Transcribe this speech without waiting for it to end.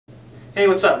Hey,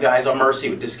 what's up guys? I'm Mercy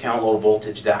with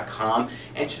DiscountLowVoltage.com,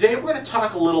 and today we're going to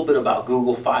talk a little bit about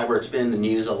Google Fiber. It's been in the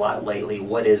news a lot lately.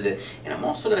 What is it? And I'm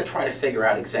also going to try to figure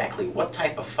out exactly what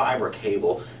type of fiber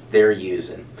cable they're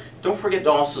using. Don't forget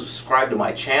to also subscribe to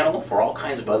my channel for all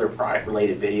kinds of other product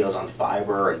related videos on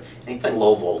fiber and anything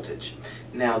low voltage.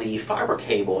 Now the fiber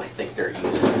cable I think they're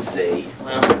using is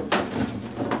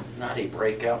not a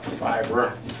breakout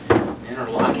fiber.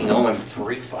 Interlocking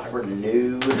OM3 fiber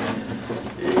nude.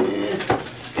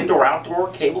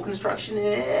 Indoor-outdoor cable construction?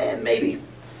 Maybe.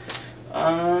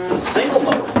 Single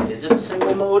mode. Is it a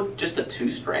single mode? Just a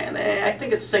two-strand? I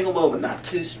think it's single mode, but not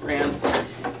two-strand.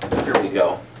 Here we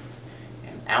go.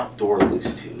 An outdoor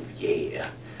loose tube. Yeah.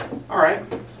 Alright.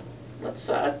 Let's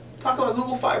talk about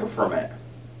Google Fiber for a minute.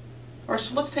 Alright,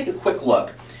 so let's take a quick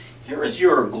look. Here is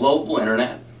your global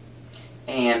internet.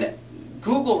 And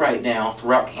Google right now,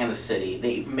 throughout Kansas City,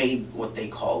 they've made what they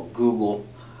call Google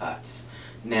Huts.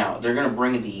 Now, they're going to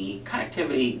bring the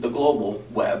connectivity, the global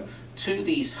web, to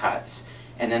these huts,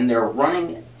 and then they're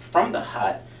running from the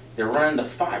hut, they're running the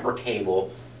fiber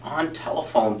cable on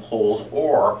telephone poles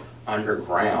or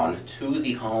underground to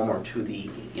the home or to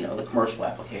the, the commercial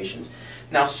applications.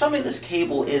 Now, some of this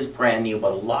cable is brand new,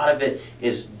 but a lot of it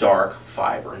is dark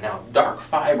fiber. Now, dark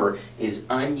fiber is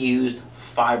unused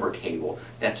fiber cable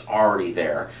that's already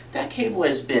there. That cable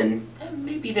has been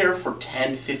maybe there for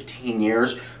 10, 15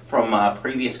 years from a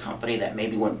previous company that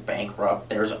maybe went bankrupt.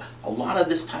 There's a lot of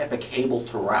this type of cable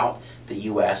throughout the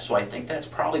US, so I think that's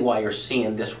probably why you're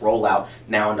seeing this rollout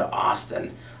now into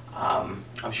Austin.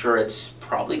 I'm sure it's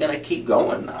probably going to keep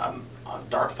going.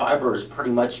 Dark fiber is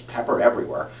pretty much peppered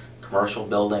everywhere. Commercial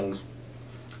buildings,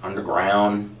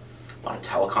 underground, a lot of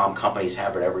telecom companies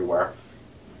have it everywhere.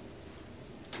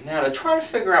 Now, to try to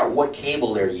figure out what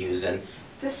cable they're using,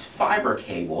 this fiber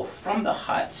cable from the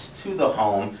huts to the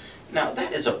home, now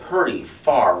that is a pretty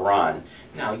far run.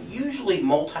 Now, usually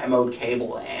multi-mode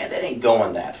cable, that ain't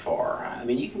going that far. I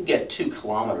mean, you can get 2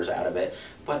 kilometers out of it,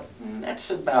 but that's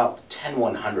about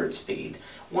 10/100 speed.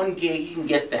 1 gig, you can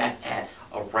get that at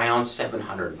around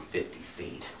 750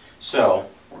 feet. So,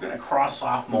 we're going to cross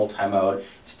off multi-mode.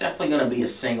 It's definitely going to be a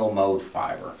single mode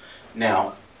fiber.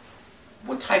 Now,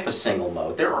 what type of single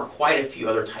mode? There are quite a few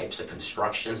other types of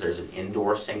constructions. There's an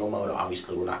indoor single mode.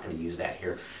 Obviously, we're not going to use that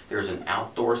here. There's an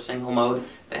outdoor single mode.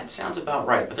 That sounds about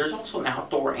right. But there's also an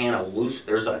outdoor and a loose.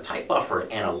 There's a tight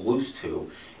buffered and a loose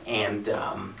tube. And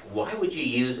why would you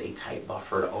use a tight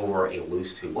buffered over a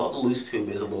loose tube? Well, the loose tube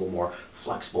is a little more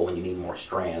flexible when you need more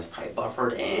strands. Tight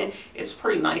buffered, it's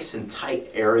pretty nice in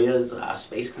tight areas,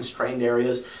 space constrained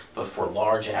areas. But for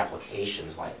large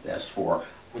applications like this, for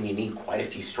when you need quite a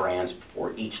few strands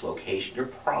for each location, you're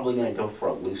probably going to go for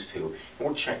a loose tube. And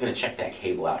we're going to check that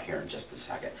cable out here in just a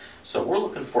second. So we're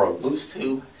looking for a loose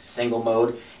tube, single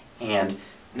mode, and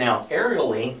now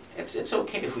aerially, it's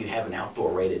okay if we have an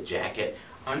outdoor rated jacket.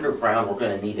 Underground, we're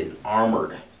going to need an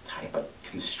armored type of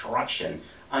construction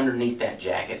underneath that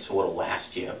jacket so it'll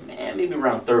last you maybe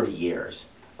around 30 years.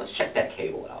 Let's check that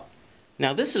cable out.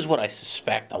 Now, this is what I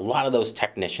suspect a lot of those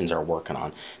technicians are working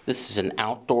on. This is an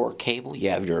outdoor cable.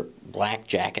 You have your black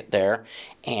jacket there.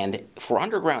 And for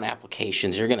underground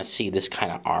applications, you're going to see this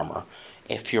kind of armor.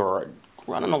 If you're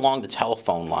running along the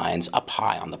telephone lines up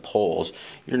high on the poles,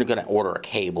 you're going to order a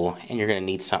cable and you're going to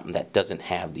need something that doesn't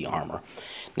have the armor.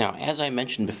 Now, as I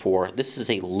mentioned before, this is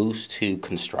a loose tube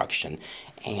construction.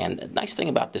 And the nice thing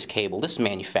about this cable, this is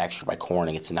manufactured by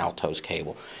Corning. It's an Altos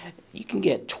cable. You can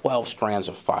get 12 strands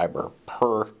of fiber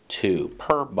per tube,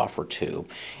 per buffer tube.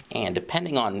 And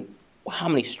depending on how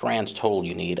many strands total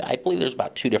you need, I believe there's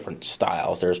about 2 different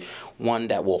styles. There's one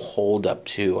that will hold up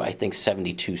to, I think,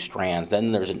 72 strands.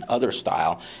 Then there's another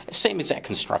style, same exact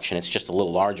construction, it's just a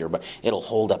little larger, but it'll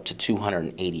hold up to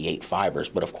 288 fibers.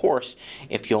 But of course,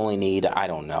 if you only need, I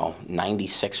don't know,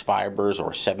 96 fibers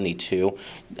or 72,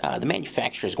 the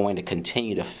manufacturer is going to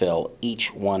continue to fill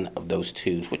each one of those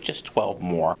tubes with just 12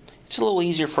 more. It's a little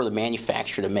easier for the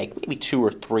manufacturer to make maybe 2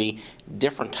 or 3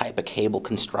 different type of cable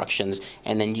constructions,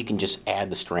 and then you can just add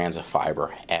the strands of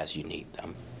fiber as you need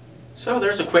them. So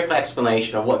there's a quick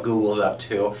explanation of what Google's up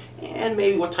to and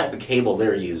maybe what type of cable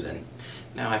they're using.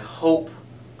 Now, I hope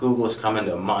Google is coming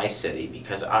to my city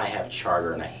because I have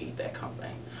Charter and I hate that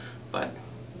company. But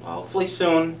well, hopefully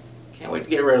soon. Can't wait to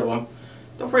get rid of them.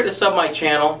 Don't forget to sub my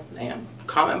channel and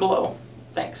comment below.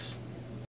 Thanks.